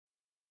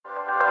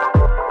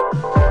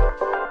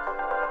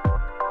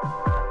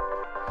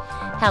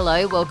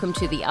Hello, welcome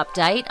to The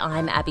Update.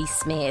 I'm Abby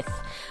Smith.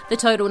 The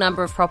total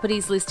number of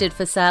properties listed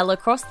for sale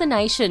across the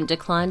nation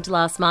declined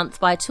last month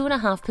by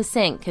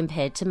 2.5%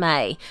 compared to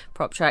May.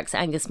 PropTrack's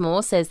Angus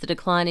Moore says the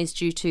decline is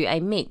due to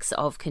a mix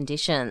of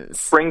conditions.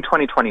 Spring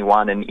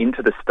 2021 and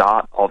into the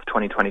start of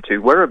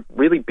 2022, we're a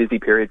really busy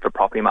period for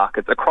property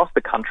markets across the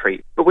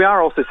country, but we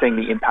are also seeing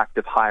the impact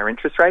of higher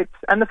interest rates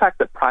and the fact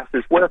that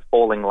prices were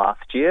falling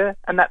last year,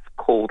 and that's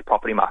cooled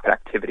property market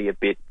activity a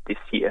bit this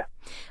year.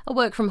 A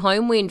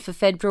work-from-home win for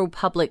federal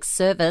public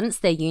servants.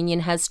 Their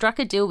union has struck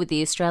a deal with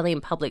the Australian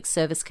Public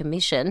Service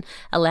Commission,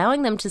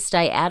 allowing them to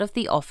stay out of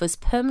the office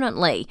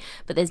permanently.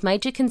 But there's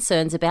major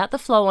concerns about the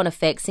flow-on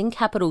effects in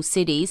capital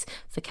cities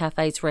for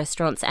cafes,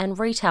 restaurants and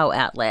retail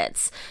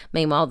outlets.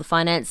 Meanwhile, the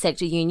finance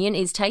sector union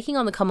is taking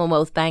on the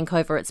Commonwealth Bank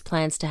over its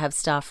plans to have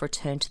staff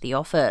return to the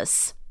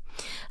office.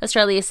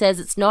 Australia says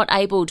it's not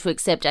able to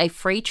accept a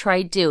free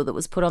trade deal that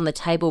was put on the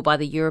table by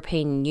the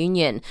European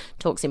Union.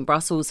 Talks in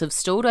Brussels have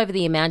stalled over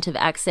the amount of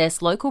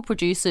access local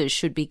producers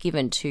should be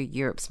given to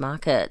Europe's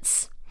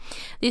markets.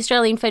 The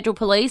Australian Federal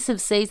Police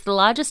have seized the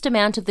largest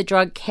amount of the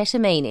drug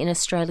ketamine in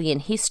Australian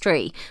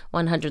history.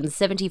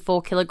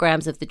 174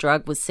 kilograms of the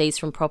drug was seized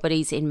from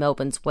properties in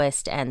Melbourne's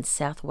west and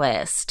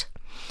southwest.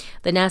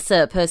 The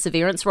NASA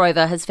Perseverance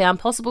rover has found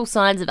possible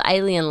signs of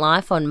alien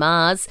life on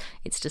Mars.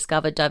 It's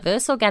discovered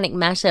diverse organic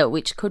matter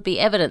which could be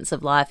evidence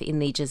of life in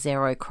the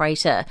Jezero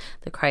crater.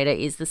 The crater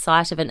is the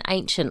site of an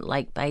ancient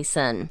lake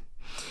basin.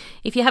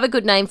 If you have a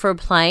good name for a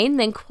plane,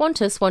 then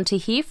Qantas want to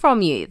hear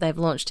from you. They've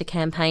launched a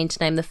campaign to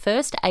name the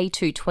first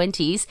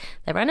A220s.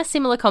 They ran a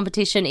similar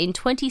competition in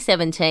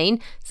 2017,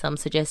 some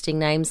suggesting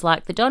names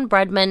like the Don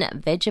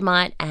Bradman,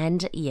 Vegemite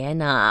and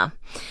Yenar.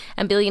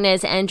 And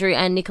billionaires Andrew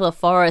and Nicola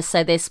Forrest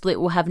say their split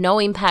will have no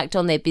impact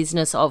on their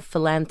business of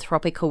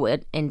philanthropical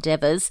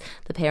endeavours.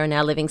 The pair are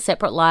now living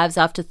separate lives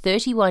after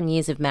 31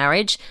 years of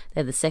marriage.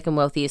 They're the second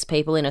wealthiest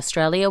people in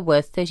Australia,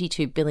 worth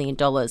 $32 billion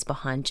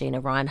behind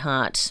Gina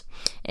Rinehart.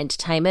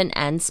 Entertainment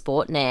and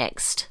sport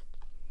next.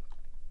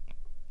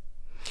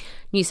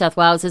 New South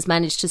Wales has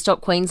managed to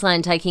stop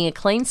Queensland taking a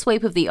clean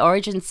sweep of the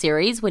Origin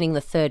series, winning the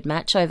third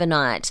match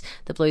overnight.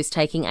 The Blues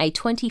taking a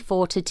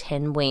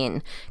 24-10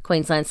 win.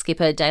 Queensland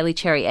skipper Daly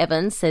Cherry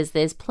Evans says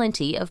there's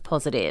plenty of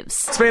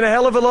positives. It's been a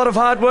hell of a lot of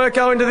hard work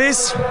going to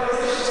this.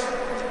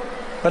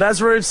 But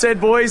as Rube said,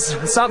 boys,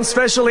 something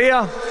special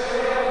here.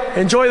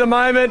 Enjoy the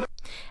moment.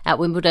 At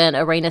Wimbledon,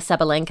 Arina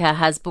Sabalenka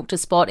has booked a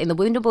spot in the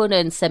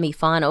Wimbledon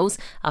semi-finals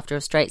after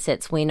a straight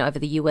sets win over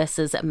the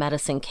US's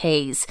Madison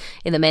Keys.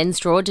 In the men's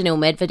draw, Daniil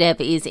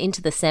Medvedev is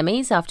into the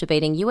semis after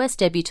beating US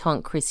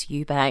debutant Chris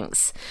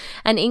Eubanks.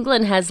 And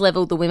England has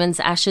levelled the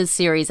Women's Ashes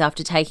series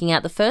after taking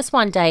out the first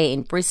one day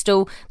in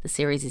Bristol. The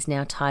series is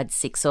now tied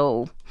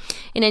 6-6.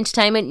 In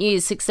entertainment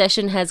news,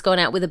 Succession has gone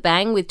out with a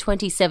bang with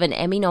 27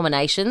 Emmy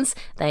nominations.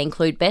 They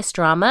include Best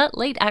Drama,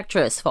 Lead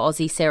Actress for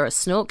Aussie Sarah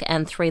Snook,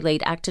 and 3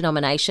 Lead Actor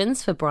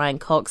nominations for Brian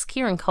Cox,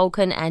 Kieran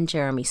Culkin and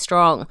Jeremy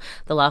Strong.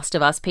 The Last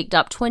of Us picked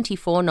up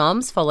 24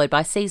 noms, followed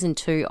by Season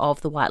 2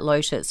 of The White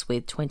Lotus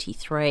with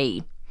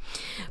 23.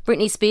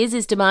 Britney Spears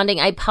is demanding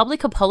a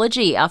public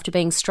apology after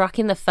being struck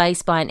in the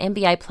face by an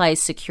NBA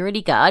player's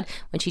security guard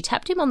when she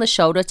tapped him on the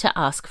shoulder to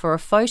ask for a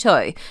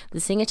photo.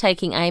 The singer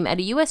taking aim at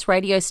a US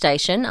radio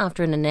station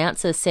after an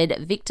announcer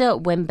said Victor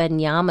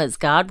Wembanyama's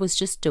guard was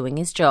just doing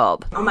his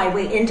job. On my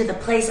way into the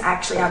place,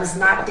 actually, I was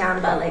knocked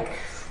down by like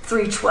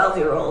 3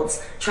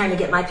 12-year-olds trying to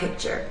get my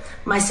picture.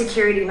 My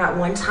security not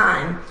one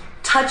time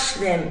touched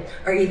them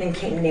or even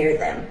came near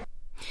them.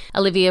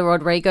 Olivia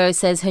Rodrigo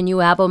says her new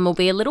album will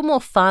be a little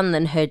more fun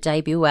than her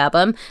debut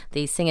album.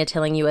 The singer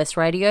telling US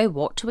Radio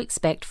what to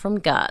expect from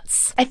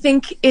Guts. I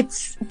think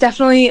it's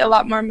definitely a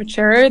lot more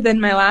mature than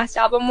my last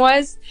album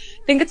was.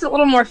 I think it's a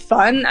little more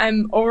fun.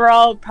 I'm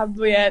overall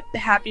probably a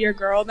happier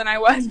girl than I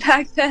was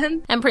back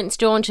then. And Prince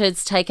George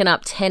has taken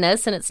up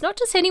tennis, and it's not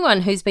just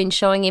anyone who's been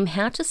showing him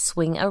how to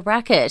swing a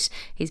racket.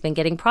 He's been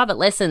getting private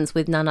lessons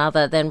with none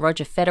other than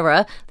Roger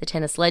Federer. The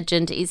tennis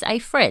legend is a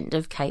friend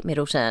of Kate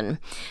Middleton.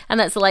 And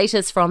that's the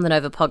latest from the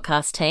Nova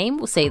podcast team.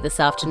 We'll see you this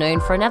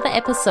afternoon for another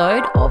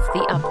episode of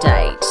The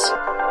Update.